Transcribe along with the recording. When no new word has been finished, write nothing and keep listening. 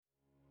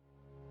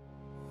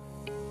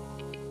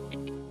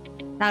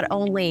not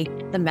only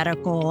the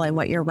medical and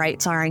what your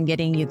rights are and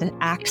getting you the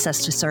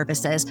access to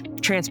services.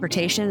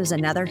 Transportation is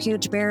another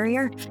huge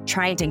barrier.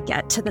 Trying to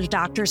get to the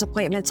doctor's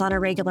appointments on a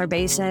regular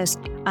basis,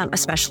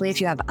 especially if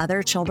you have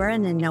other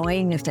children, and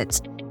knowing if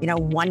it's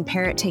one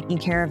parent taking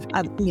care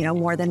of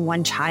more than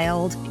one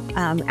child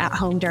at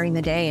home during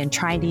the day, and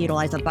trying to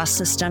utilize a bus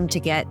system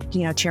to get to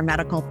your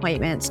medical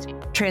appointments.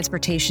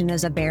 Transportation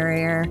is a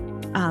barrier.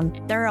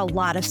 There are a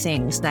lot of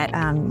things that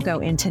go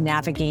into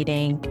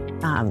navigating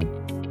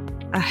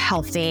a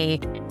healthy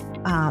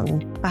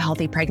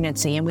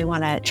pregnancy, and we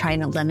want to try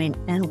and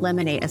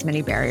eliminate as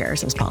many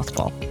barriers as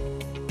possible.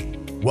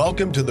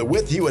 Welcome to the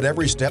With You at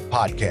Every Step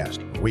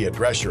podcast. We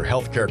address your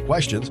healthcare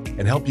questions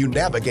and help you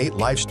navigate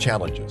life's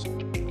challenges.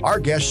 Our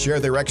guests share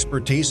their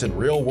expertise and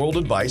real-world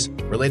advice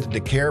related to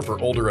care for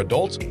older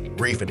adults,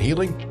 grief and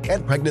healing,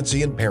 and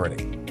pregnancy and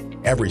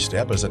parenting. Every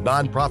Step is a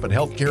nonprofit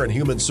healthcare and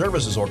human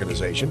services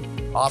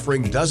organization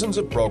offering dozens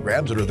of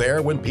programs that are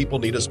there when people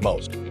need us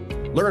most.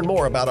 Learn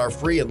more about our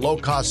free and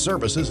low-cost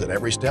services at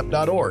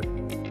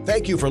everystep.org.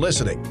 Thank you for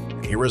listening.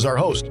 And here is our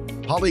host,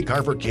 Polly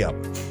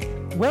Carver-Kim.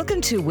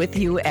 Welcome to With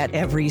You at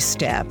Every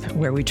Step,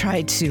 where we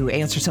try to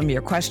answer some of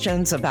your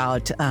questions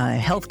about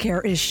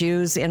healthcare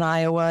issues in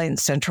Iowa, in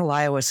central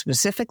Iowa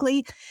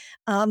specifically,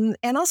 and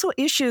also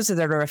issues that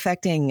are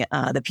affecting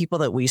the people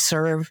that we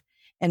serve,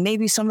 and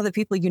maybe some of the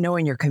people you know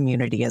in your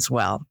community as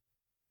well.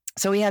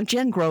 So we have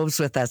Jen Groves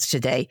with us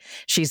today.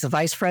 She's the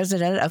Vice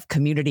President of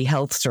Community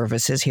Health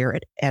Services here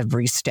at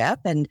Every Step.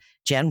 And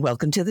Jen,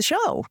 welcome to the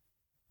show.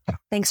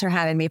 Thanks for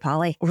having me,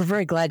 Polly. We're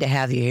very glad to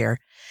have you here.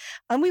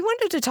 We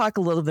wanted to talk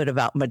a little bit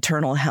about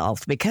maternal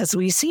health, because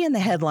we see in the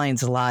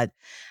headlines a lot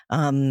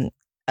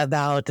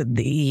about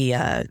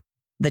the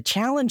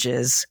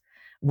challenges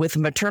with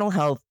maternal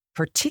health,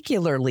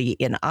 particularly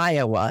in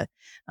Iowa,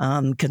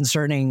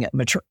 concerning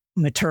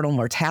maternal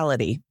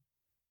mortality.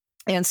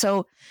 And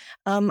so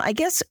I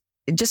guess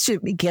just to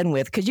begin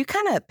with, could you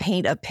kind of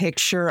paint a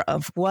picture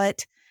of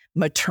what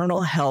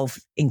maternal health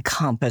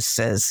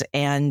encompasses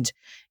and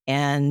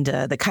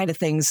the kind of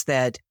things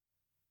that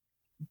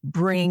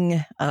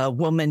bring a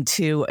woman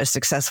to a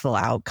successful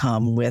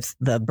outcome with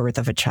the birth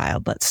of a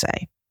child, let's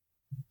say?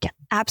 Yeah,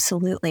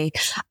 absolutely.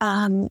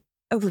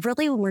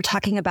 Really, when we're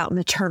talking about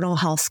maternal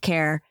health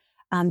care,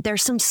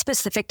 there's some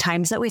specific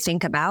times that we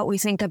think about. We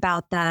think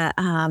about the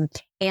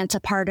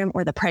antepartum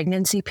or the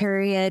pregnancy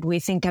period. We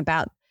think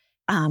about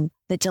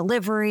the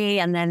delivery,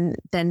 and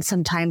then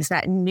sometimes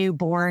that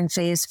newborn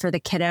phase for the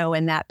kiddo,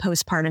 and that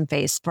postpartum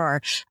phase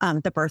for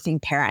the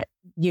birthing parent,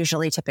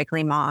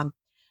 typically mom.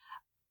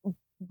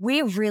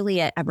 We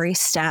really at Every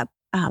Step,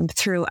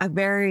 through a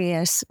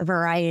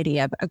variety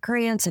of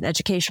grants and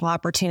educational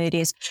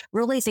opportunities,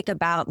 really think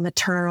about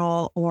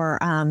maternal or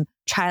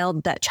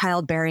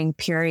childbearing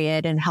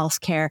period in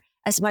healthcare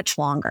as much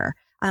longer.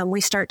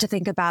 We start to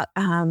think about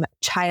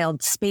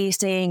child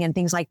spacing and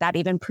things like that,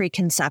 even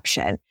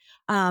preconception.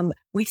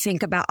 We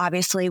think about,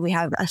 obviously, we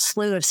have a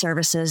slew of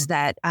services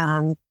that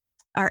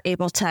are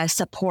able to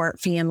support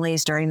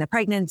families during the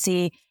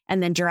pregnancy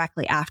and then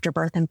directly after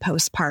birth and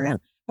postpartum.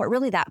 But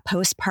really that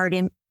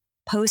postpartum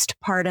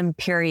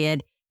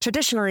period,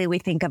 traditionally we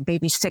think of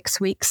maybe 6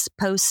 weeks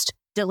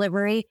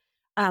post-delivery.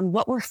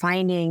 What we're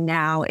finding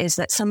now is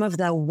that some of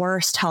the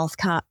worst health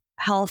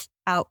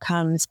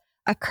outcomes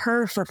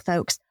occur for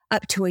folks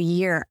up to a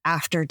year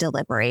after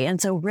delivery. And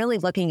so really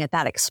looking at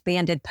that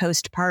expanded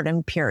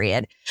postpartum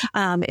period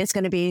is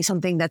going to be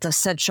something that's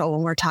essential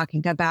when we're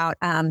talking about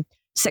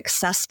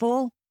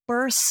successful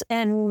births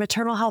and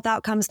maternal health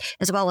outcomes,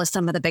 as well as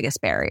some of the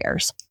biggest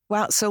barriers.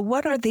 Wow. So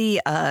what are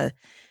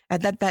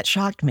that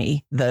shocked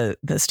me, the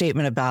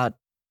statement about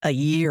a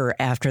year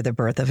after the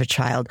birth of a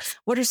child.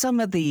 What are some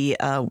of the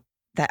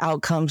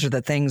outcomes or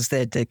the things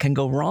that can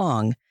go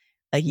wrong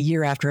a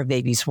year after a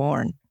baby's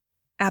born?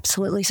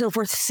 Absolutely. So if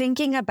we're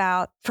thinking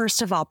about,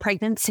 first of all,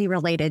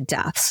 pregnancy-related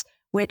deaths,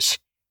 which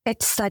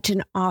it's such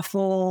an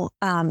awful,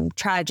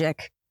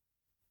 tragic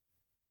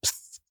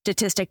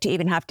statistic to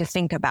even have to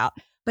think about,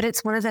 but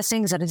it's one of the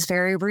things that is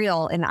very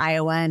real in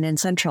Iowa and in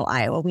central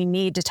Iowa. We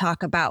need to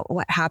talk about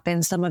what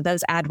happens, some of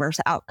those adverse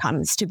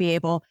outcomes, to be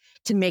able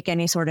to make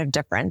any sort of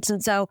difference.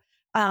 And so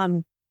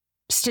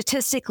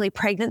statistically,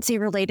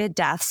 pregnancy-related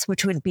deaths,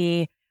 which would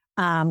be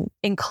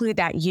include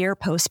that year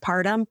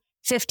postpartum,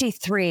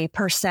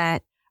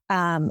 53%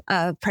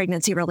 of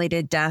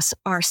pregnancy-related deaths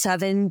are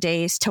 7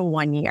 days to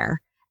 1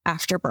 year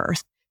after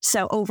birth.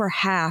 So over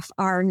half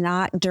are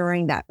not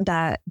during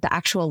the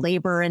actual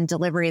labor and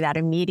delivery, that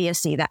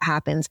immediacy that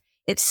happens.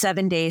 It's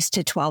 7 days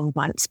to 12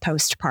 months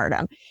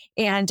postpartum.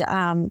 And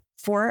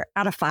 4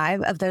 out of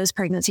 5 of those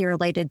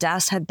pregnancy-related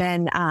deaths have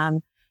been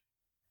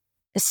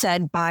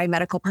said by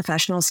medical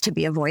professionals to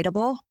be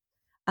avoidable.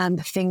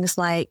 Things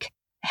like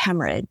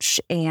hemorrhage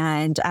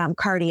and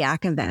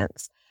cardiac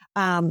events.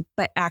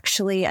 But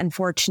actually,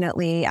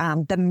 unfortunately,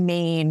 the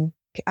main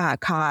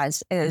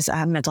cause is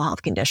mental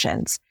health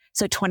conditions.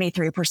 So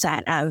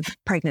 23% of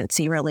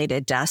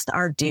pregnancy-related deaths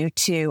are due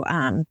to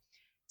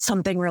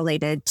something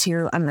related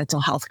to a mental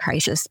health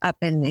crisis, up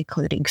and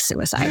including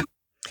suicide.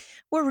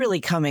 we're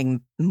really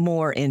coming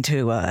more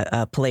into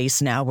a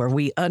place now where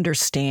we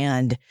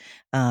understand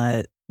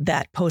that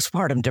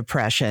postpartum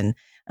depression.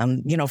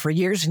 For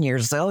years and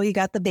years, you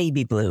got the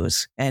baby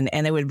blues, and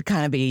it would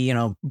kind of be,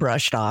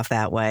 brushed off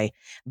that way.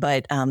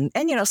 But,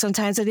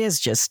 sometimes it is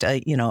just,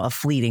 a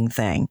fleeting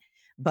thing,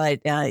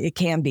 but it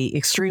can be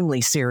extremely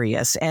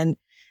serious. And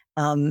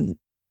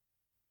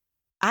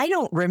I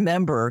don't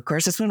remember, of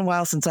course, it's been a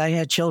while since I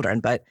had children,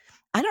 but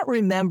I don't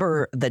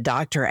remember the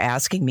doctor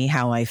asking me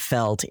how I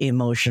felt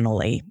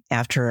emotionally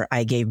after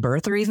I gave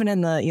birth, or even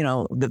in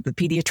the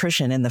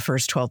pediatrician in the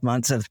first 12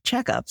 months of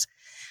checkups.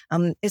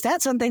 Is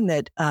that something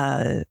that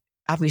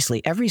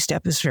obviously every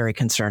step is very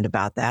concerned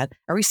about that?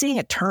 Are we seeing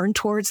a turn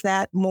towards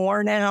that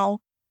more now?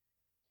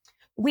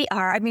 We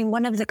are. I mean,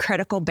 one of the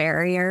critical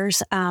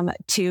barriers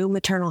to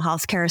maternal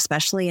health care,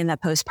 especially in the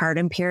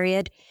postpartum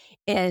period,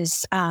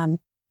 is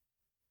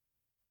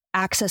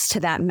access to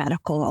that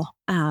medical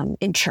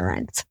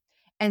insurance.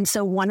 And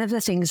so one of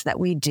the things that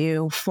we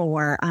do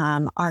for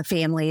our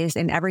families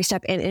in every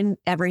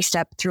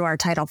step through our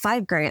Title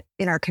V grant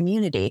in our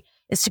community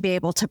is to be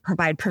able to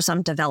provide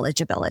presumptive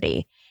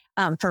eligibility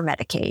for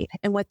Medicaid.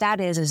 And what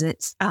that is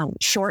it's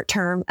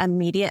short-term,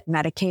 immediate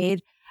Medicaid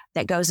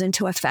that goes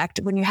into effect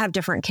when you have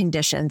different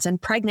conditions.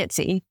 And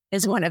pregnancy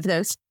is one of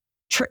those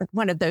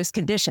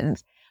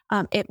conditions.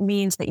 It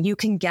means that you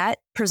can get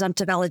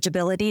presumptive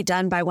eligibility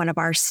done by one of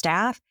our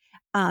staff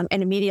and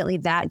immediately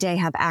that day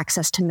have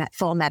access to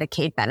full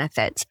Medicaid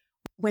benefits.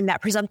 When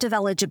that presumptive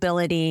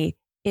eligibility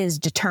is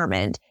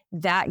determined,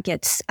 that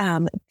gets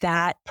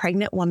that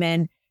pregnant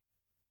woman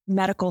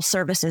medical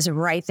services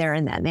right there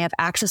and then. They have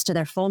access to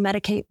their full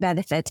Medicaid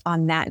benefits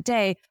on that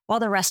day,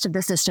 while the rest of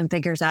the system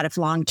figures out if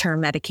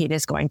long-term Medicaid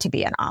is going to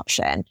be an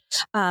option.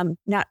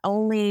 Not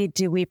only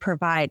do we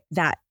provide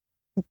that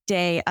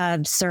day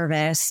of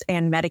service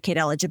and Medicaid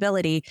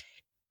eligibility,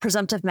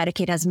 presumptive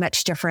Medicaid has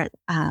much different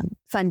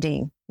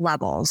funding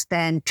levels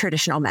than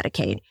traditional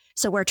Medicaid.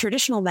 So where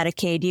traditional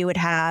Medicaid, you would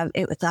have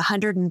it with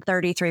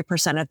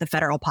 133% of the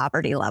federal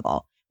poverty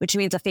level, which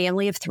means a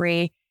family of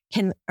three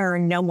can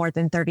earn no more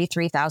than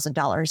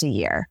 $33,000 a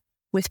year.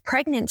 With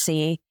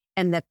pregnancy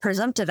and the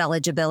presumptive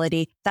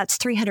eligibility, that's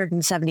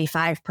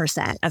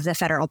 375% of the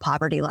federal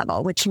poverty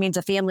level, which means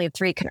a family of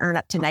three can earn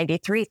up to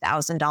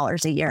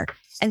 $93,000 a year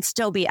and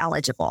still be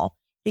eligible,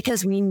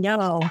 because we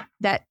know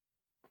that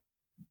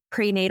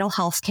prenatal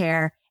health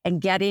care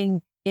and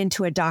getting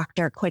into a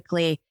doctor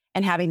quickly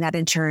and having that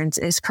insurance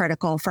is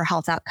critical for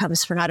health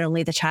outcomes for not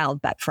only the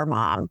child, but for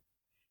mom.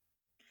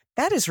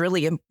 That is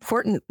really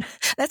important.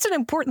 That's an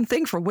important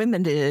thing for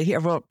women to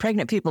hear, for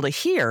pregnant people to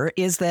hear,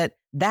 is that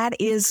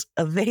is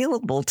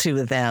available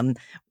to them,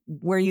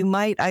 where you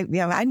might, I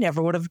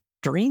never would have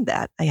dreamed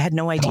that. I had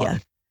no idea.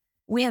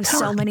 We have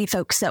so many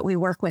folks that we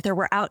work with, or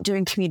we're out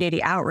doing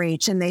community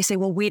outreach, and they say,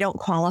 well, we don't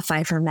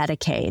qualify for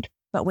Medicaid.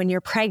 But when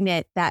you're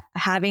pregnant, that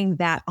having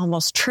that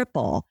almost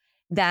triple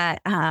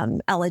that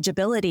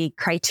eligibility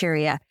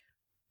criteria,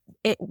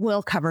 it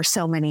will cover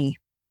so many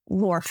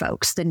more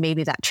folks than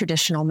maybe that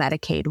traditional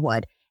Medicaid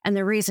would. And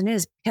the reason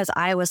is because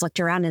I always looked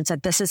around and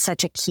said, this is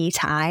such a key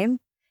time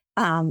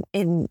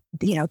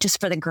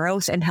just for the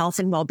growth and health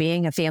and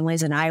well-being of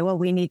families in Iowa.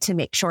 We need to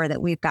make sure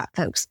that we've got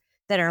folks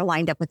that are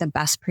lined up with the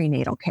best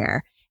prenatal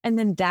care. And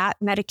then that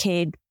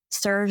Medicaid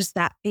serves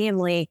that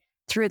family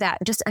through that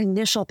just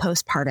initial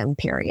postpartum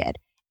period.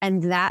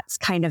 And that's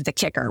kind of the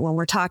kicker when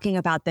we're talking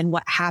about then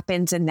what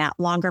happens in that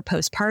longer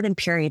postpartum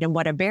period and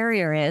what a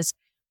barrier is.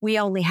 We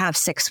only have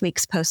 6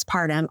 weeks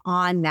postpartum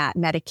on that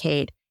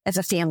Medicaid if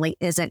a family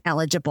isn't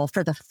eligible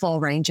for the full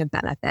range of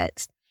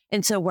benefits.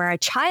 And so where a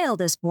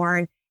child is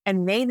born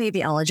and may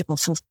be eligible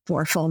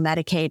for full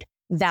Medicaid,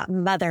 that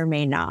mother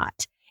may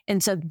not.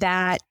 And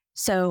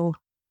so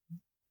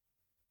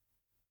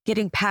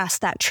getting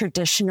past that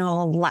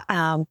traditional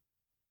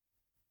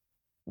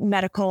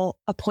medical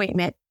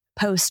appointment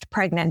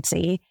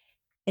post-pregnancy,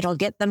 it'll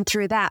get them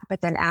through that.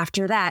 But then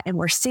after that, and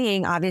we're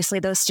seeing obviously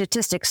those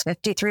statistics,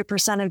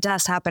 53% of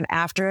deaths happen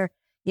after,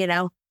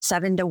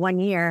 7 to 1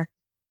 year.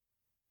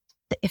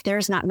 If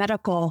there's not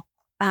medical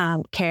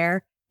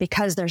care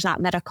because there's not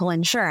medical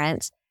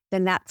insurance,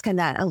 then that's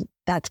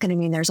gonna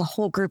mean there's a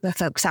whole group of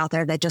folks out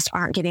there that just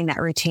aren't getting that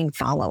routine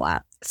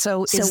follow-up.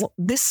 So is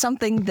this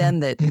something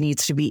then that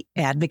needs to be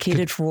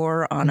advocated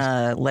for on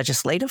a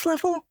legislative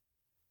level?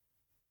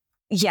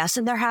 Yes,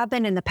 and there have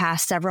been in the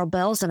past several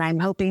bills, and I'm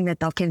hoping that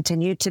they'll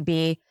continue to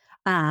be,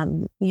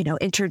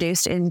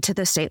 introduced into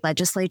the state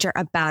legislature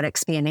about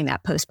expanding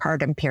that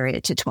postpartum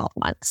period to 12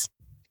 months.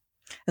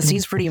 It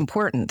seems pretty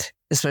important,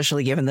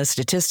 especially given the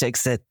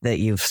statistics that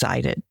you've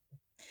cited.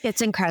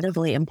 It's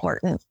incredibly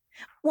important.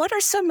 What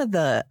are some of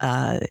the,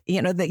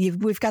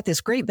 we've got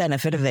this great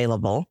benefit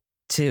available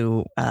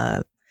to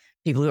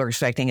people who are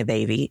expecting a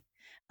baby.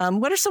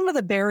 What are some of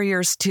the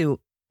barriers to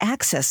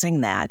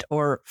accessing that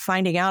or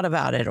finding out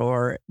about it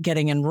or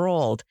getting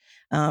enrolled?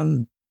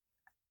 I'm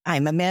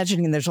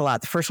imagining there's a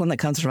lot. The first one that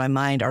comes to my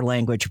mind are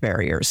language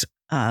barriers.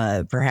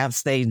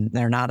 Perhaps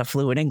they're not a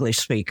fluent English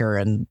speaker,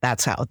 and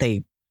that's how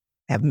they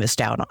have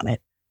missed out on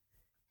it.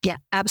 Yeah,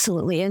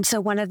 absolutely. And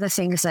so one of the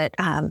things that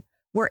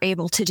we're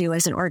able to do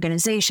as an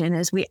organization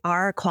is we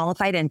are a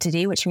qualified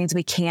entity, which means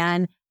we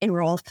can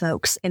enroll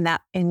folks in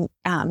that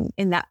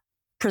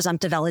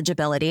presumptive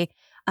eligibility.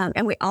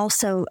 And we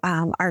also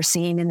are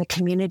seen in the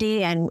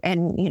community and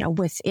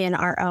within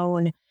our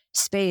own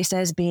space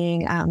as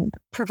being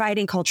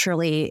providing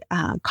culturally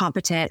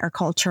competent or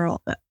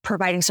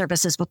providing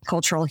services with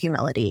cultural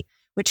humility,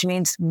 which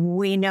means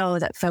we know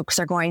that folks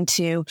are going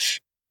to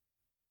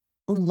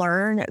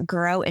learn,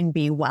 grow, and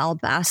be well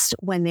best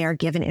when they are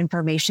given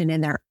information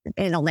in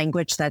a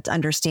language that's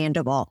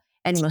understandable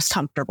and most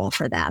comfortable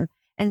for them.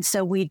 And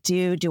so we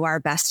do our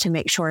best to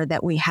make sure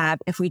that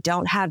if we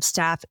don't have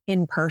staff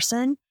in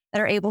person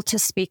that are able to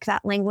speak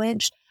that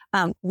language,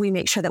 we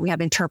make sure that we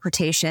have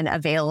interpretation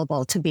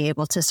available to be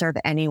able to serve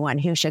anyone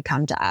who should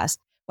come to us,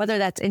 whether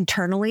that's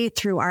internally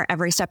through our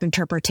Every Step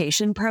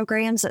interpretation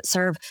programs that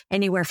serve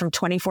anywhere from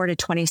 24 to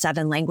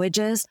 27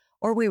 languages,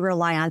 or we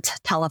rely on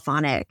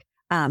telephonic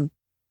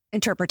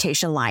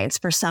interpretation lines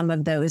for some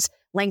of those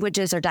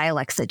languages or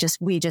dialects that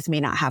we just may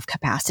not have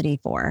capacity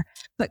for.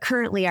 But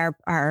currently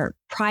our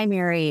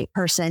primary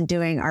person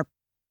doing our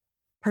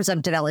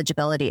presumptive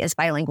eligibility is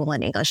bilingual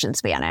in English and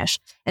Spanish.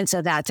 And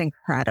so that's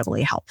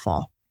incredibly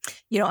helpful.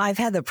 I've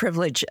had the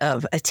privilege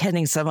of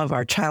attending some of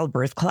our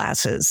childbirth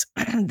classes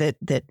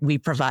that we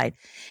provide.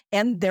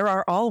 And there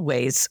are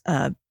always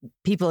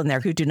people in there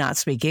who do not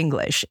speak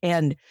English.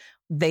 And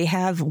they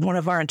have one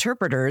of our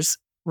interpreters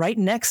right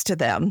next to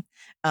them,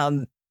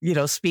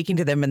 speaking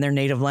to them in their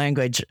native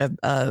language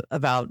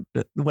about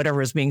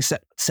whatever is being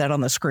said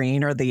on the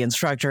screen or the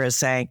instructor is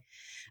saying.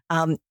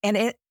 And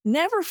it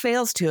never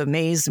fails to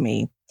amaze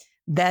me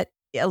that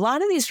a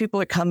lot of these people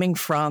are coming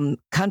from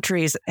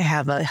countries that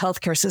have a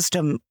healthcare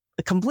system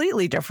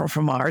completely different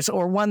from ours,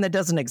 or one that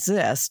doesn't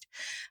exist.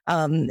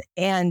 And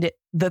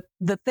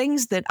the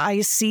things that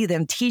I see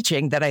them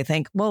teaching that I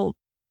think, well,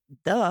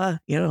 duh,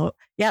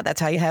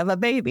 that's how you have a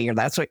baby, or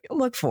that's what you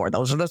look for.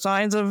 Those are the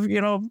signs of,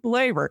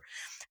 labor,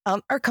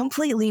 are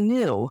completely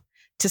new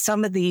to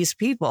some of these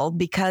people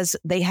because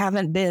they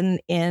haven't been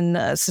in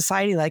a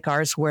society like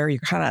ours where you're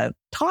kind of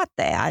taught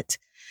that,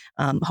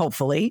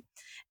 hopefully.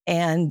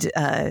 And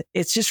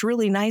it's just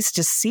really nice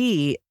to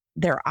see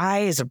their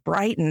eyes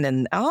brighten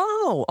and,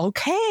 oh,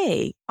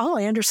 okay. Oh,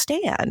 I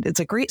understand. It's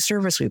a great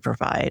service we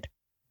provide.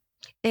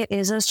 It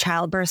is. Those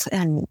childbirth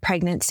and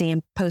pregnancy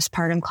and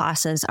postpartum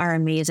classes are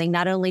amazing.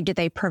 Not only do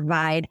they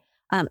provide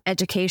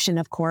education,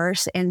 of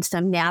course, and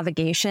some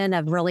navigation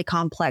of really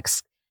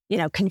complex,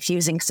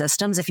 confusing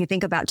systems. If you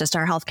think about just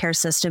our healthcare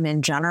system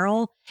in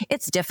general,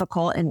 it's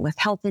difficult. And with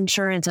health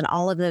insurance and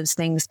all of those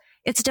things,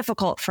 it's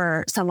difficult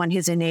for someone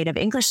who's a native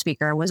English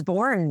speaker, was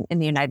born in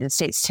the United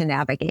States, to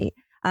navigate.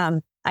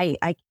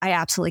 I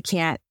absolutely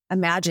can't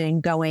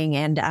imagine going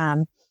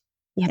and,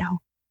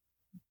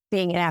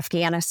 being in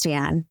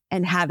Afghanistan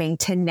and having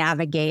to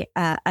navigate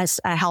a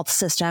health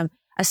system,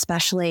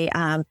 especially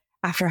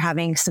after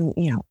having some,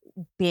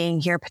 being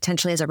here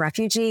potentially as a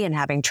refugee and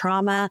having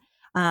trauma.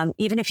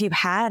 Even if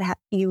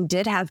you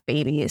did have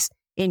babies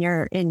in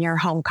your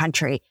home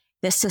country,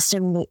 this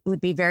system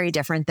would be very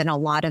different than a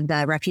lot of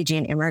the refugee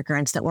and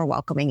immigrants that we're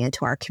welcoming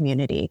into our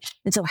community.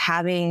 And so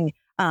having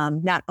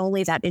not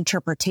only that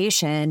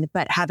interpretation,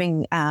 but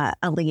having a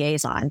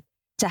liaison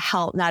to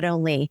help not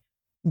only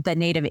the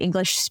native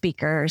English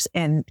speakers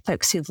and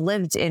folks who've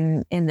lived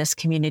in this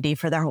community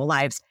for their whole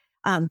lives,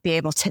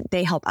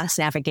 they help us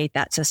navigate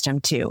that system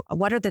too.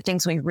 What are the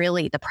things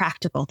the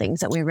practical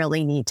things that we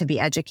really need to be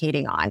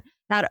educating on?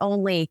 Not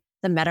only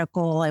the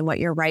medical and what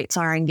your rights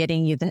are and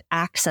getting you the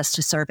access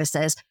to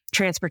services.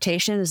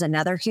 Transportation is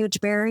another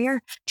huge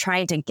barrier.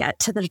 Trying to get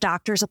to the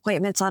doctor's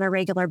appointments on a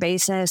regular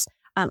basis,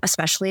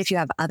 especially if you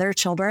have other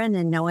children,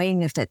 and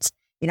knowing if it's,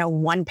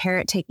 one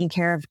parent taking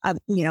care of,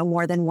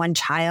 more than one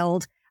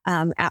child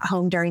at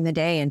home during the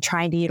day, and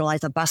trying to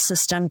utilize a bus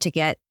system to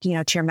get,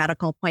 to your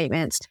medical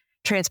appointments.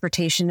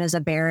 Transportation is a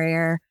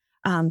barrier.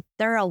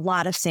 There are a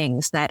lot of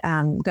things that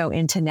go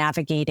into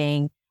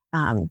navigating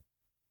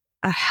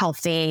a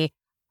healthy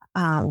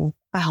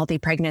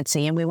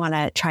pregnancy, and we want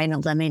to try and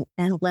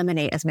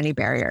eliminate as many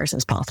barriers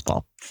as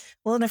possible.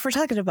 Well, and if we're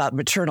talking about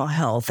maternal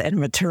health and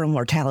maternal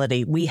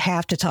mortality, we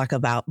have to talk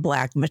about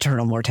Black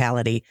maternal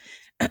mortality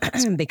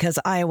because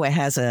Iowa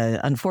has an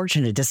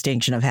unfortunate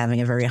distinction of having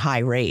a very high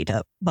rate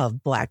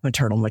of Black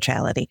maternal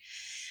mortality.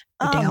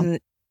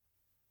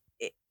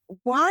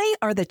 Why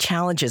are the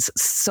challenges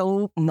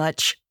so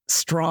much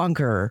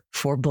stronger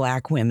for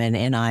Black women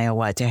in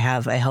Iowa to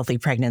have a healthy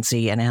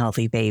pregnancy and a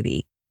healthy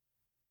baby?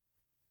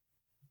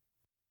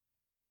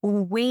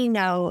 We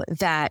know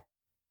that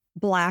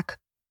Black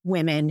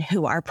women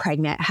who are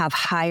pregnant have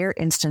higher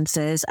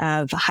instances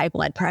of high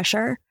blood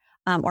pressure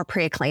or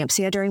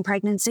preeclampsia during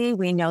pregnancy.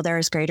 We know there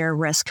is greater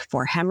risk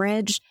for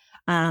hemorrhage.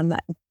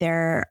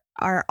 There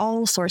are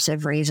all sorts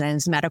of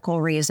reasons,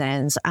 medical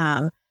reasons,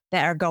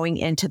 that are going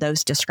into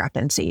those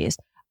discrepancies.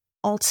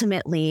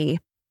 Ultimately,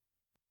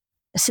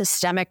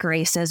 systemic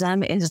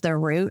racism is the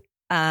root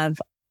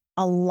of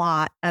a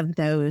lot of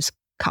those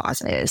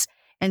causes.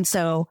 And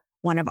so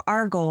one of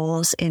our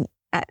goals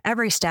at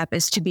every step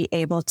is to be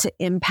able to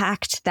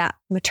impact that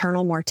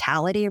maternal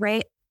mortality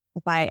rate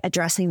by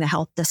addressing the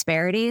health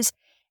disparities.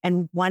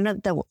 And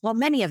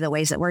many of the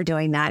ways that we're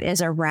doing that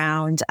is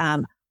around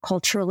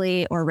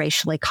culturally or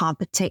racially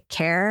competent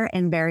care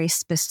and very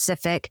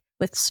specific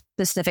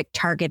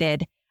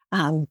targeted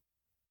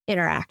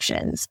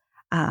interactions.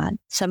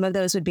 Some of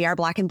those would be our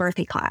Black and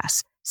Birthing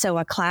class. So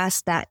a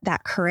class that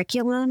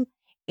curriculum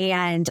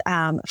and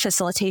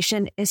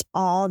facilitation is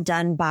all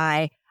done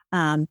by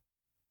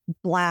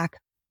Black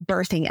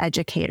birthing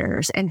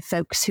educators and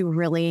folks who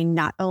really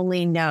not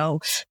only know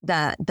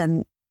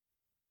the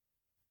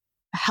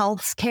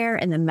healthcare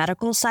and the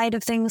medical side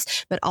of things,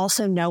 but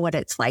also know what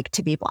it's like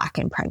to be Black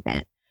and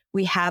pregnant.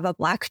 We have a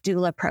Black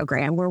doula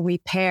program where we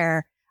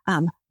pair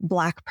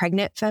Black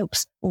pregnant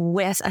folks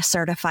with a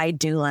certified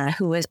doula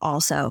who is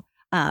also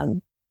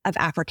of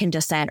African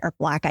descent or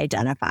Black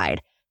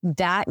identified.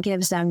 That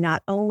gives them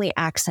not only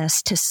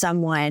access to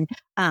someone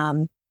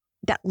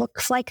that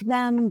looks like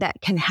them,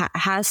 that can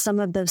has some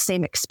of those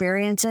same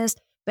experiences,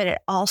 but it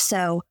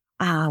also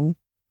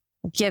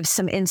gives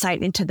some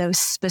insight into those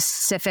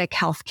specific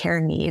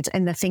healthcare needs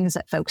and the things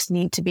that folks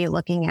need to be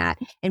looking at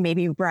and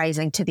maybe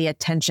rising to the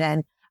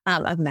attention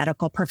of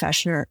medical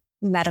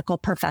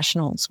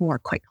professionals more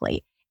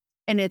quickly.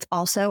 And it's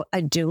also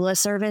a doula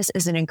service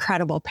is an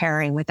incredible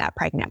pairing with that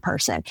pregnant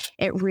person.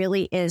 It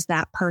really is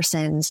that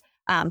person's,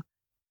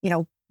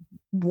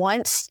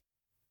 once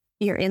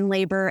you're in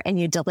labor and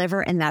you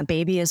deliver and that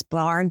baby is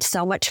born,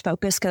 so much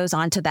focus goes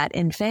on to that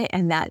infant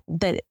and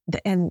the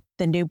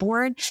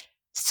newborn.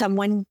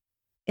 Someone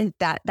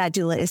that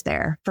doula is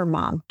there for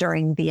mom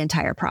during the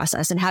entire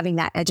process, and having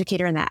that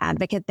educator and that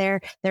advocate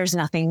there's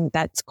nothing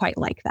that's quite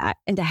like that.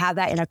 And to have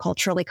that in a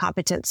culturally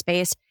competent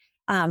space,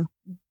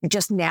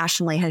 just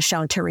nationally has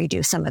shown to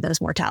reduce some of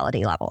those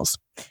mortality levels.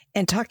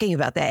 And talking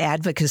about the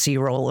advocacy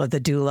role of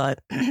the doula,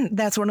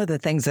 that's one of the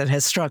things that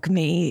has struck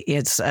me.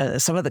 It's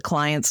some of the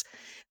clients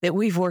that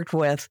we've worked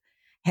with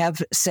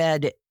have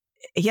said,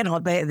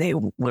 they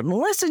wouldn't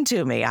listen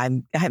to me.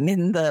 I'm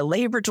in the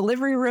labor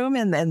delivery room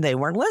and then they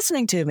weren't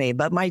listening to me.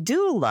 But my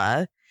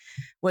doula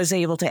was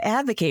able to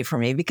advocate for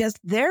me because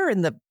they're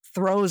in the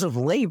throes of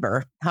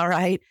labor. All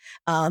right.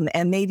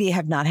 And maybe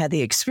have not had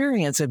the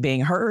experience of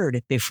being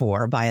heard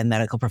before by a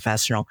medical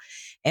professional.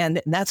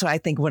 And that's what I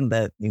think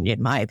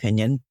in my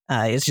opinion,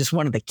 is just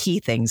one of the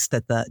key things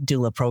that the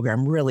doula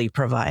program really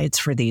provides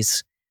for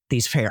these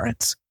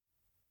parents.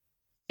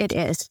 It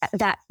is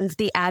that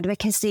the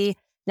advocacy,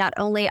 not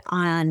only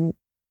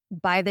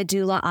by the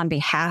doula on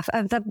behalf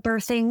of the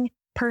birthing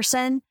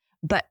person,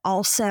 but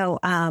also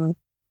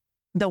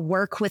the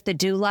work with the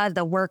doula,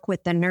 the work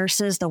with the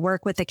nurses, the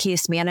work with the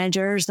case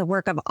managers, the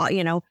work of,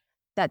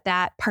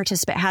 that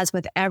participant has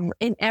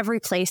in every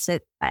place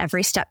that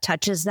every step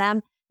touches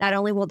them. Not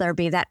only will there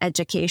be that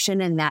education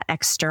and that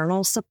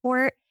external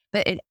support,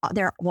 but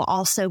there will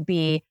also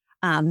be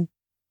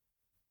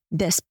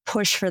this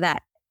push for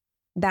that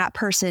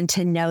person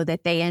to know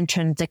that they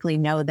intrinsically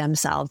know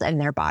themselves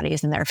and their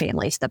bodies and their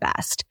families the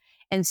best.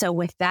 And so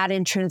with that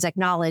intrinsic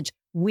knowledge,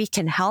 we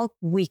can help,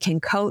 we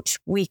can coach,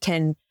 we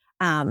can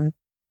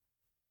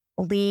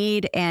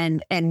lead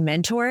and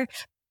mentor.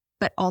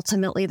 But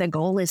ultimately, the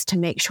goal is to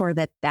make sure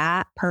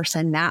that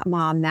person, that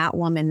mom, that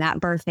woman, that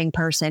birthing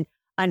person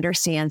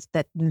understands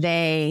that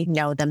they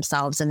know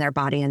themselves and their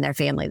body and their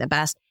family the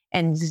best.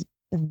 And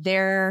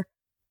their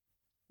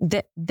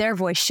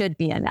voice should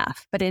be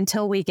enough. But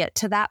until we get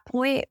to that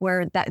point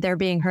where that they're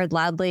being heard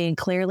loudly and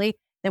clearly,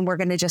 then we're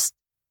going to just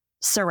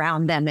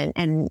surround them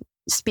and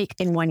speak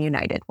in one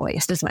united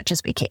voice as much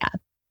as we can.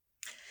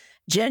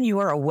 Jen, you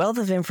are a wealth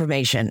of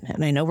information,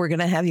 and I know we're going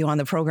to have you on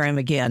the program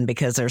again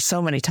because there's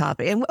so many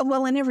topics. And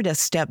Every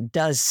Step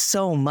does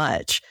so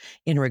much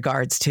in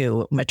regards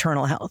to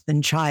maternal health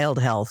and child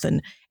health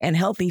and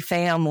healthy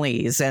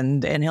families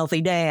and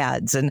healthy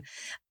dads. And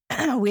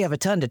we have a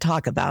ton to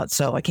talk about,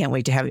 so I can't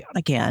wait to have you on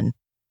again.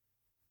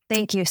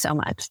 Thank you so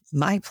much.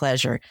 My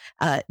pleasure.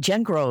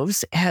 Jen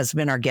Groves has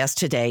been our guest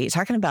today,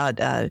 talking about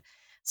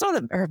some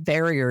of the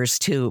barriers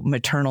to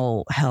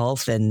maternal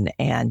health and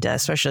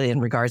especially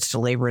in regards to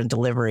labor and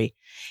delivery.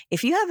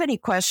 If you have any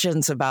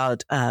questions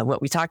about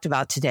what we talked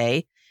about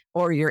today,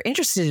 or you're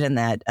interested in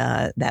that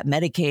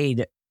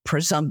Medicaid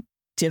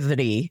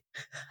presumptivity,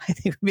 I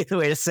think would be the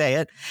way to say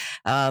it,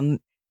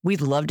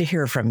 we'd love to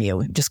hear from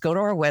you. Just go to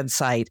our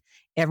website,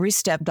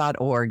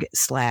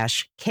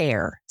 everystep.org/care,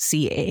 CARE. So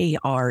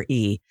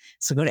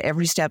go to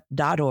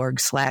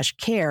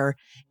everystep.org/care,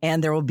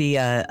 and there will be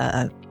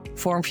a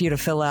form for you to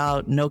fill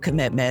out, no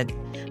commitment,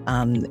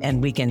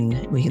 and we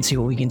can see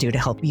what we can do to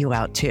help you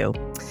out too.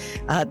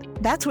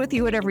 That's With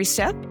You at Every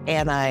Step,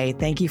 and I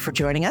thank you for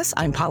joining us.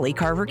 I'm Polly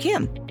Carver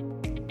Kim.